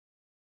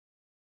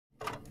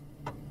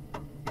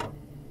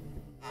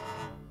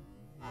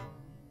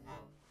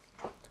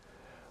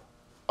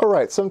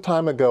right, some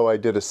time ago I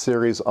did a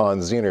series on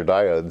Zener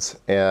diodes,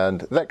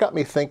 and that got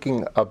me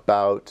thinking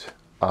about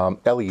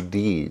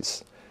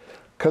LEDs,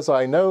 because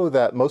I know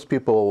that most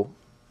people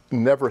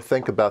never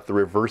think about the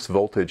reverse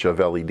voltage of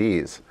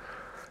LEDs.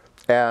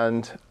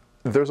 And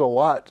there's a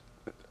lot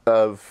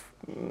of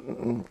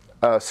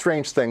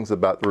strange things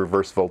about the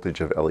reverse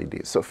voltage of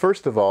LEDs. So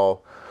first of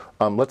all,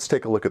 let's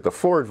take a look at the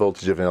forward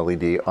voltage of an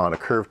LED on a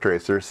curve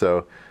tracer.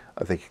 So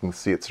I think you can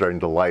see it starting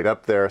to light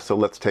up there. So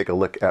let's take a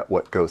look at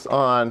what goes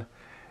on.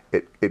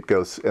 It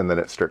goes and then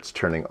it starts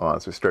turning on.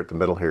 So we start at the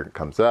middle here, it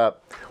comes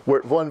up. We're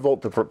at 1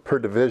 volt per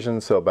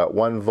division, so about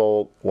 1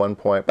 volt,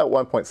 about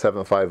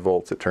 1.75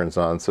 volts it turns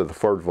on. So the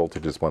forward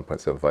voltage is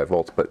 1.75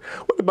 volts. But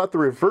what about the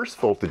reverse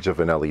voltage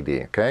of an LED,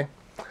 okay?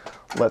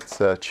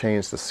 Let's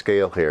change the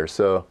scale here.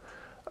 So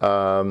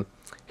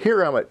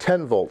here I'm at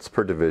 10 volts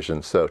per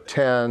division. So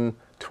 10,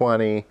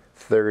 20,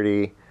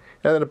 30,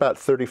 and then about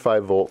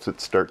 35 volts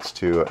it starts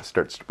to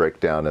break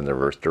down in the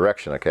reverse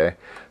direction, okay?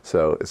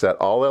 So is that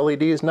all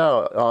LEDs?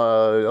 No,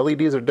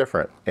 LEDs are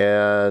different.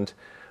 And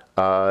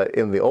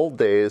in the old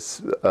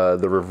days,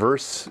 the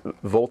reverse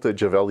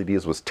voltage of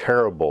LEDs was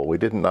terrible. We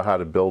didn't know how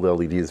to build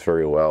LEDs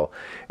very well,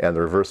 and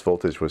the reverse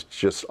voltage was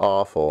just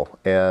awful.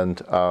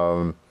 And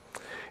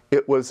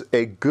it was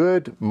a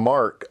good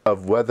mark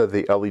of whether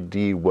the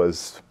LED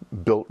was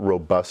built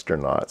robust or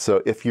not.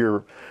 So if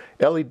your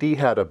LED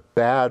had a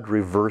bad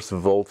reverse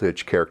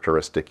voltage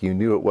characteristic, you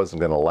knew it wasn't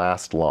going to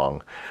last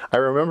long. I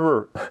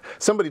remember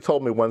somebody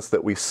told me once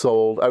that we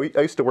sold, I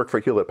used to work for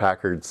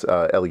Hewlett-Packard's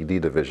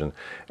LED division,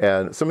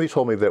 and somebody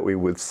told me that we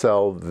would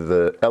sell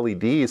the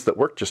LEDs that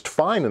worked just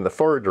fine in the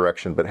forward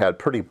direction but had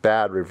pretty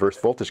bad reverse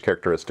voltage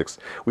characteristics.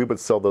 We would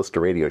sell those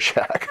to Radio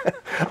Shack.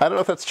 I don't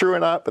know if that's true or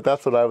not, but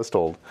that's what I was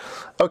told.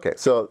 Okay,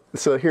 so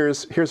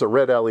here's a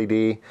red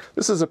LED.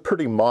 This is a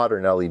pretty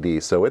modern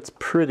LED, so it's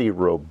pretty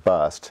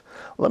robust.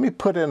 Let me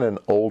put in an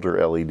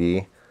older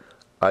LED.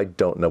 I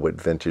don't know what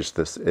vintage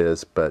this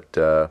is, but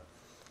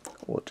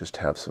we'll just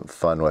have some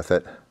fun with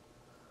it.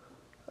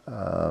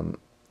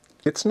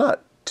 It's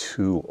not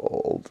too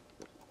old.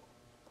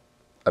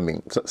 I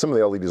mean, some of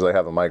the LEDs I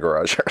have in my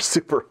garage are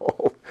super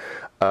old.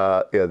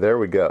 Yeah, there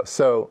we go.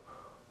 So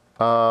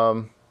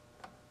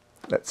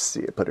let's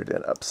see, I put it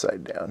in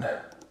upside down.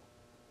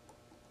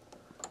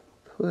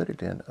 Put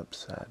it in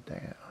upside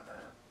down.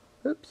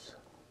 Oops.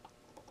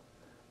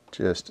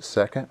 Just a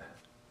second.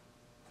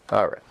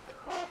 All right.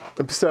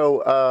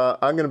 So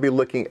I'm going to be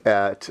looking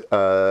at,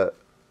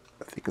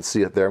 if you can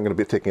see it there, I'm going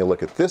to be taking a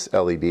look at this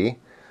LED.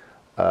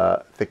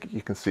 I think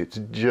you can see it's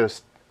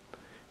just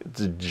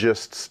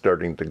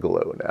starting to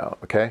glow now,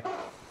 okay?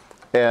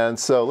 And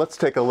so let's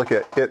take a look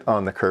at it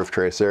on the curve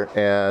tracer,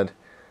 and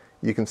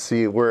you can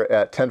see we're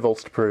at 10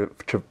 volts per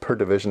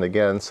division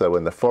again. So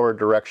in the forward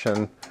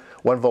direction,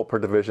 1 volt per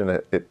division,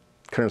 it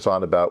turns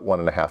on about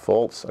 1.5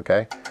 volts,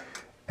 okay?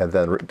 And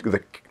then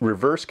the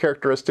reverse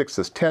characteristics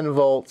is 10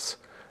 volts,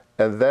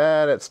 and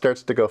then it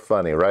starts to go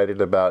funny. Right at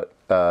about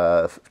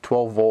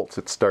 12 volts,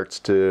 it starts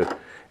to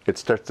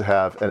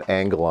have an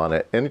angle on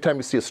it. Anytime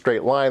you see a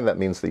straight line, that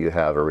means that you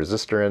have a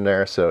resistor in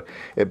there, so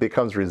it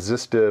becomes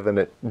resistive, and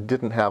it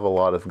didn't have a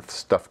lot of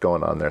stuff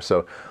going on there.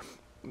 So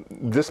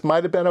this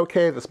might have been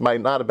okay, this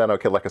might not have been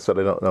okay. Like I said,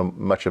 I don't know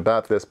much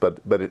about this, but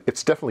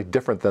it's definitely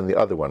different than the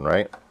other one,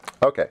 right?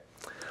 Okay,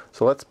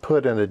 so let's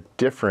put in a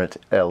different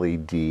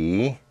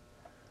LED.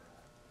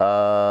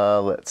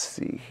 Let's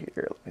see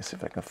here. Let me see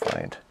if I can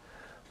find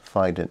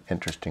an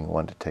interesting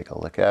one to take a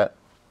look at.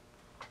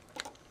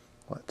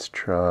 Let's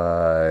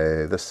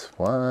try this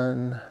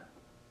one.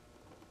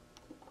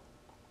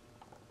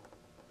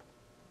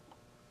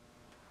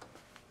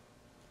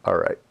 All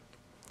right,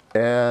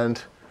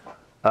 and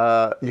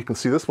you can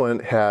see this one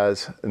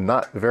has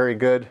not very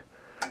good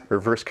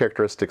reverse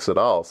characteristics at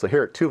all. So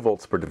here at 2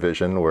 volts per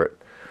division, we're at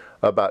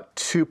about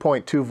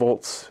 2.2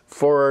 volts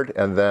forward,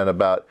 and then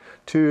about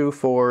 2,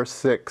 4,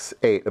 6,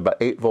 8, about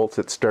 8 volts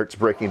it starts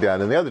breaking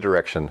down in the other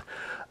direction.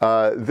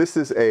 This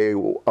is a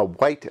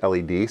white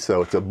LED,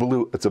 so it's a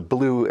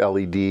blue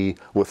LED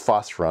with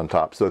phosphor on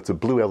top. So it's a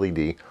blue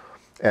LED,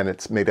 and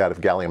it's made out of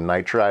gallium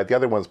nitride. The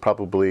other one's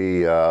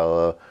probably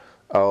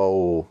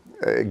gallium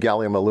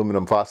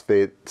aluminum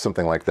phosphate,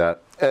 something like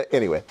that.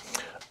 Anyway,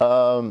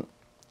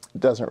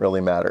 doesn't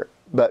really matter.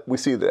 But we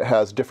see that it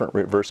has different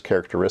reverse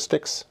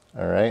characteristics.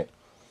 All right.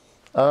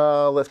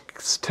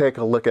 Let's take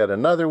a look at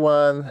another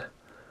one.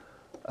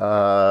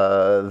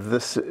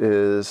 This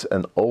is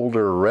an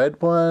older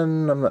red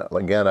one.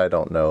 Again, I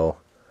don't know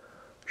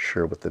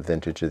sure what the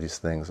vintage of these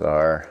things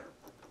are.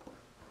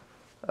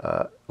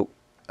 Let's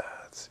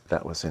see,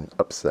 that was in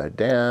upside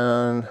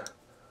down.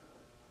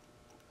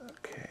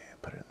 Okay,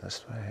 put it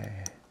this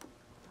way.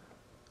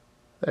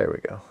 There we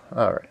go.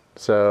 All right.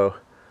 So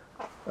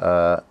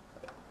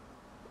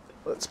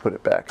let's put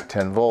it back at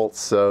 10 volts.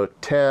 So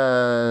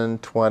 10,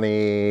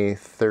 20,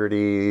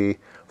 30,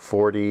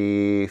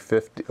 40,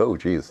 50. Oh,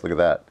 geez, look at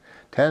that.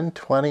 10,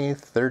 20,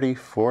 30,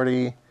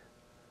 40,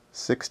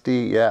 60.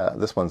 Yeah,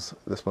 this one's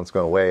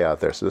going way out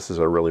there. So this is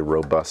a really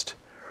robust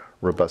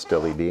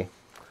LED.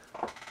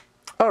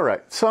 All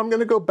right, so I'm going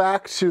to go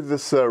back to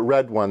this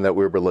red one that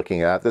we were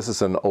looking at. This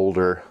is an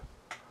older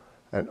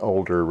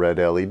red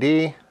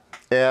LED.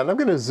 And I'm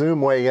going to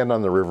zoom way in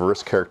on the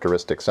reverse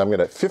characteristics. I'm going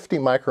to 50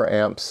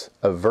 microamps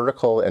of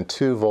vertical and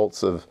 2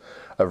 volts of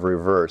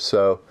reverse.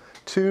 So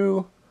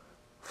 2,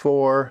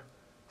 4,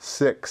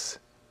 6,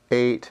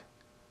 8,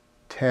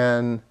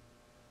 10,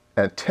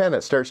 and 10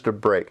 it starts to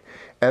break.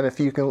 And if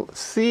you can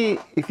see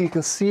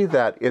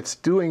that it's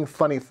doing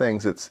funny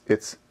things.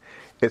 It's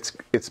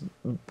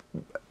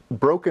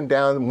broken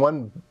down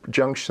one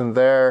junction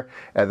there,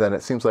 and then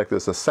it seems like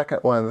there's a second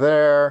one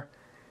there,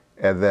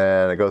 and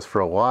then it goes for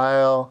a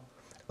while.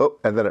 Oh,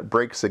 and then it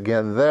breaks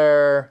again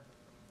there,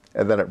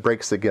 and then it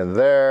breaks again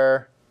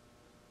there.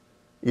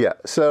 Yeah,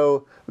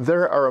 so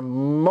there are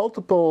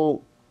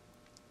multiple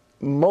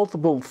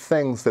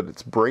things that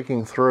it's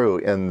breaking through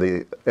in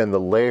the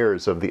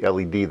layers of the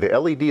LED. The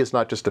LED is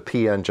not just a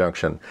PN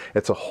junction.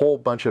 It's a whole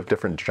bunch of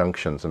different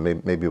junctions, and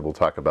maybe we'll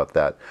talk about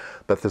that.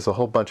 But there's a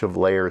whole bunch of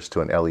layers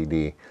to an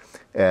LED.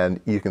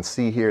 And you can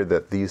see here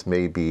that these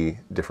may be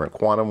different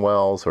quantum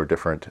wells or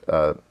different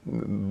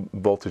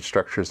voltage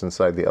structures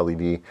inside the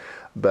LED.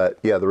 But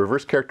yeah, the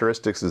reverse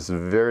characteristics is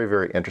very,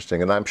 very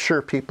interesting. And I'm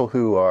sure people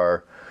who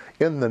are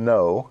in the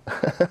know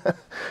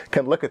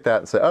can look at that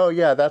and say, oh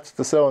yeah, that's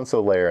the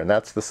so-and-so layer, and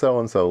that's the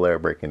so-and-so layer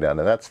breaking down,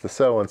 and that's the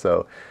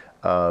so-and-so.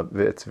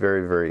 It's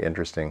very, very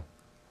interesting.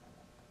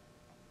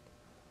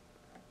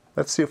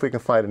 Let's see if we can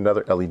find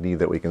another LED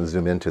that we can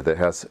zoom into that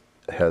has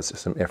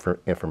some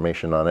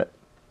information on it.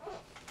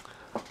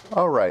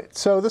 All right,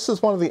 so this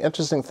is one of the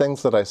interesting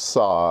things that I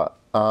saw.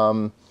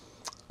 I'm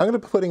going to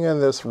be putting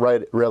in this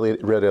red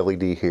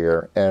LED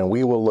here, and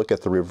we will look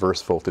at the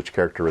reverse voltage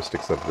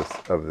characteristics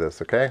of this,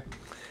 okay?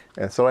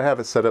 And so I have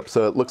it set up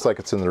so it looks like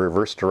it's in the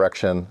reverse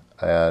direction,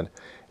 and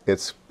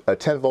it's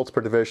 10 volts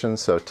per division,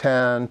 so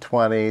 10,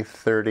 20,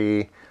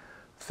 30,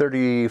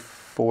 30,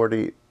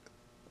 40,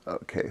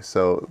 okay,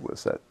 so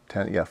what's that,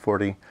 10, yeah,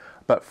 40,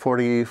 about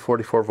 40,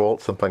 44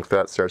 volts, something like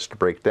that starts to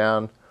break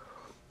down.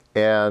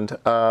 And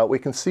we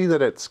can see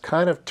that it's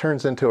kind of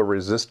turns into a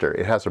resistor.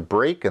 It has a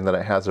break and then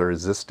it has a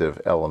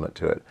resistive element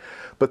to it.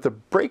 But the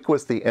break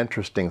was the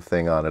interesting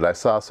thing on it. I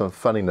saw some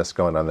funniness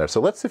going on there. So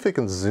let's see if we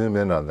can zoom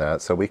in on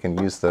that. So we can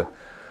use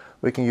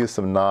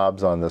some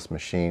knobs on this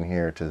machine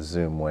here to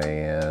zoom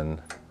way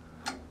in.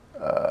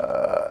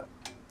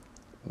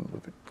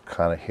 Move it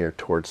kind of here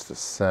towards the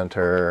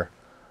center.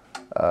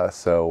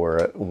 So we're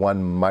at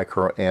 1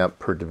 microamp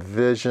per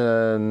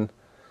division,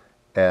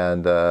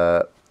 and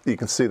you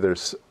can see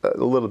there's a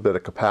little bit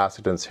of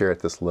capacitance here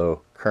at this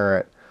low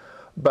current.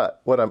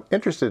 But what I'm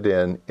interested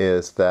in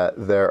is that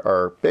there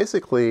are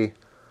basically,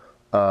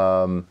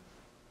 I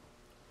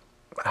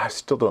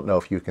still don't know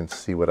if you can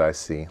see what I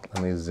see.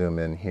 Let me zoom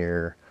in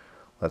here.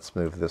 Let's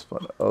move this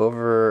one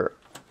over.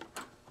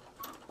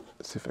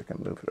 Let's see if I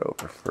can move it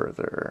over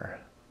further.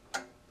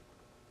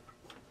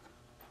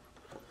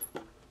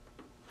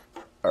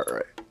 All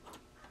right.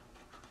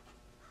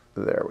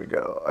 There we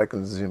go. I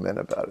can zoom in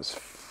about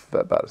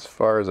as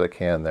far as I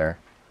can there.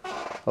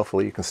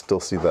 Hopefully you can still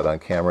see that on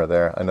camera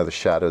there. I know the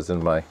shadows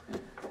in my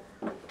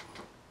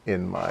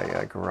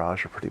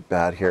garage are pretty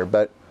bad here,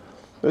 but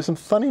there's some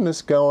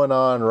funniness going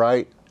on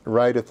right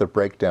at the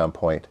breakdown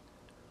point.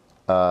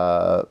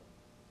 And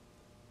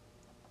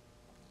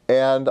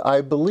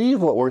I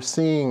believe what we're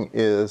seeing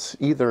is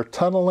either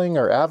tunneling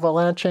or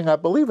avalanching. I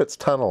believe it's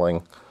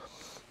tunneling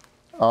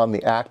on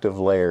the active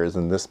layers,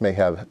 and this may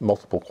have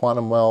multiple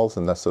quantum wells,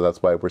 and so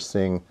that's why we're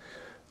seeing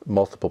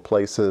multiple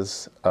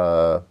places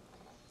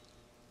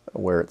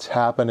where it's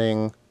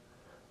happening.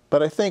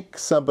 But I think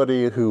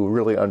somebody who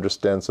really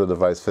understands the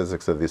device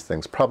physics of these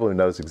things probably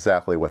knows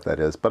exactly what that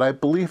is. But I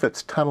believe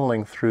it's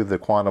tunneling through the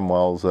quantum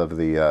wells of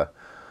the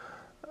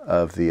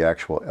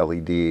actual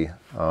LED,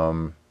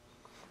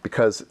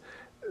 because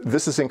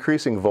this is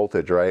increasing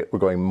voltage, right? We're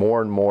going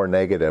more and more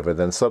negative, and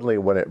then suddenly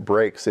when it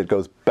breaks, it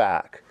goes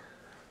back.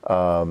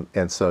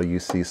 And so you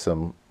see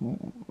some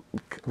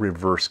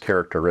reverse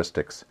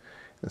characteristics.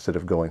 Instead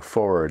of going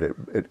forward,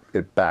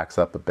 it backs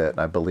up a bit, and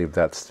I believe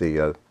that's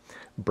the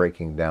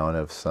breaking down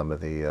of some of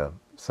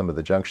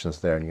the junctions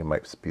there, and you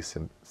might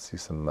see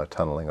some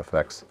tunneling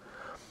effects.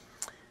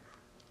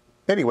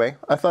 Anyway,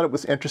 I thought it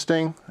was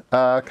interesting,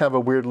 kind of a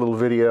weird little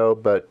video,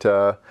 but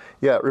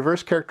yeah,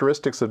 reverse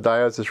characteristics of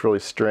diodes is really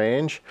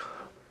strange.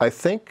 I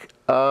think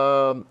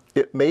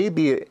it may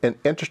be an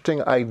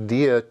interesting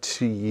idea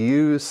to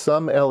use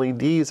some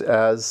LEDs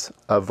as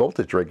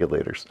voltage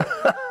regulators.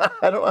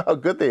 I don't know how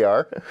good they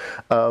are,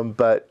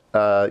 but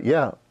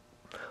yeah,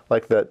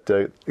 like that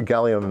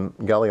gallium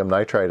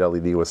nitride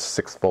LED was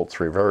 6 volts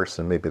reverse,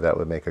 and maybe that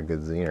would make a good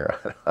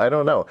zener. I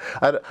don't know.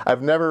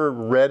 I've never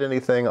read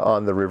anything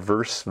on the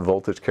reverse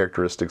voltage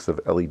characteristics of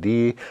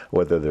LED,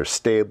 whether they're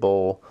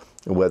stable,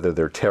 whether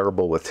they're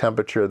terrible with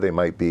temperature. They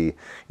might be,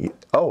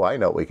 oh, I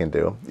know what we can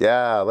do.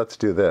 Yeah, let's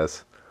do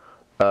this.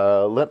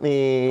 Let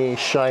me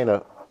shine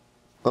a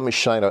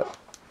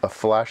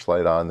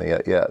flashlight on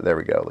the, yeah, there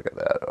we go, look at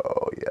that.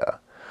 Oh yeah.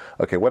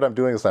 Okay, what I'm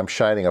doing is I'm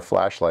shining a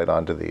flashlight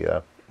onto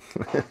the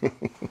Let me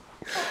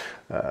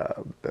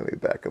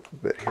back up a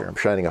bit here. I'm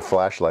shining a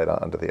flashlight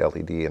onto the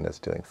LED and it's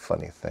doing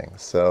funny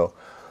things. So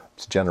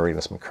it's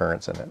generating some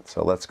currents in it.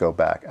 So let's go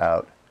back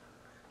out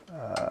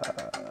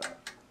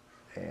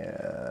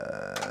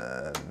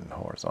and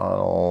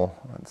horizontal.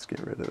 Let's get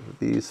rid of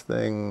these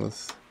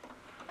things.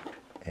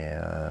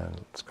 And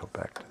let's go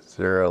back to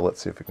 0.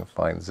 Let's see if we can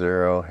find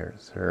 0.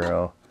 Here's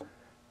 0.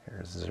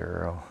 Here's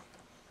 0.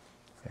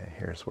 And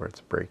here's where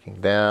it's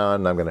breaking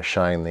down. I'm going to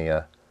shine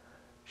the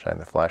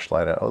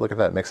flashlight on. Oh, look at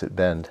that. It makes it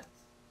bend.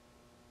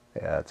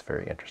 Yeah, it's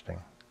very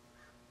interesting.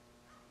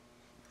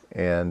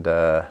 And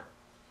kind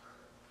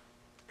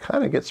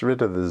of gets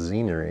rid of the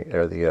zenery,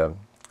 or the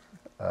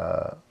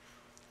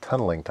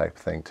tunneling type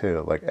thing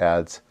too. Like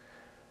adds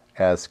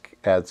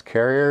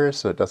carriers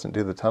so it doesn't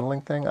do the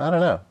tunneling thing. I don't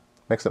know.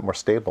 Makes it more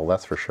stable,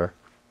 that's for sure.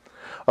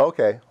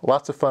 Okay,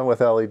 lots of fun with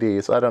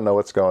LEDs. I don't know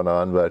what's going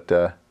on,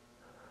 but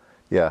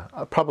yeah,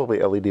 probably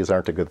LEDs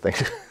aren't a good thing.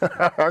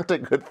 Aren't a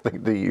good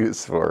thing to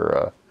use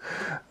for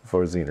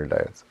Zener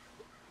diodes.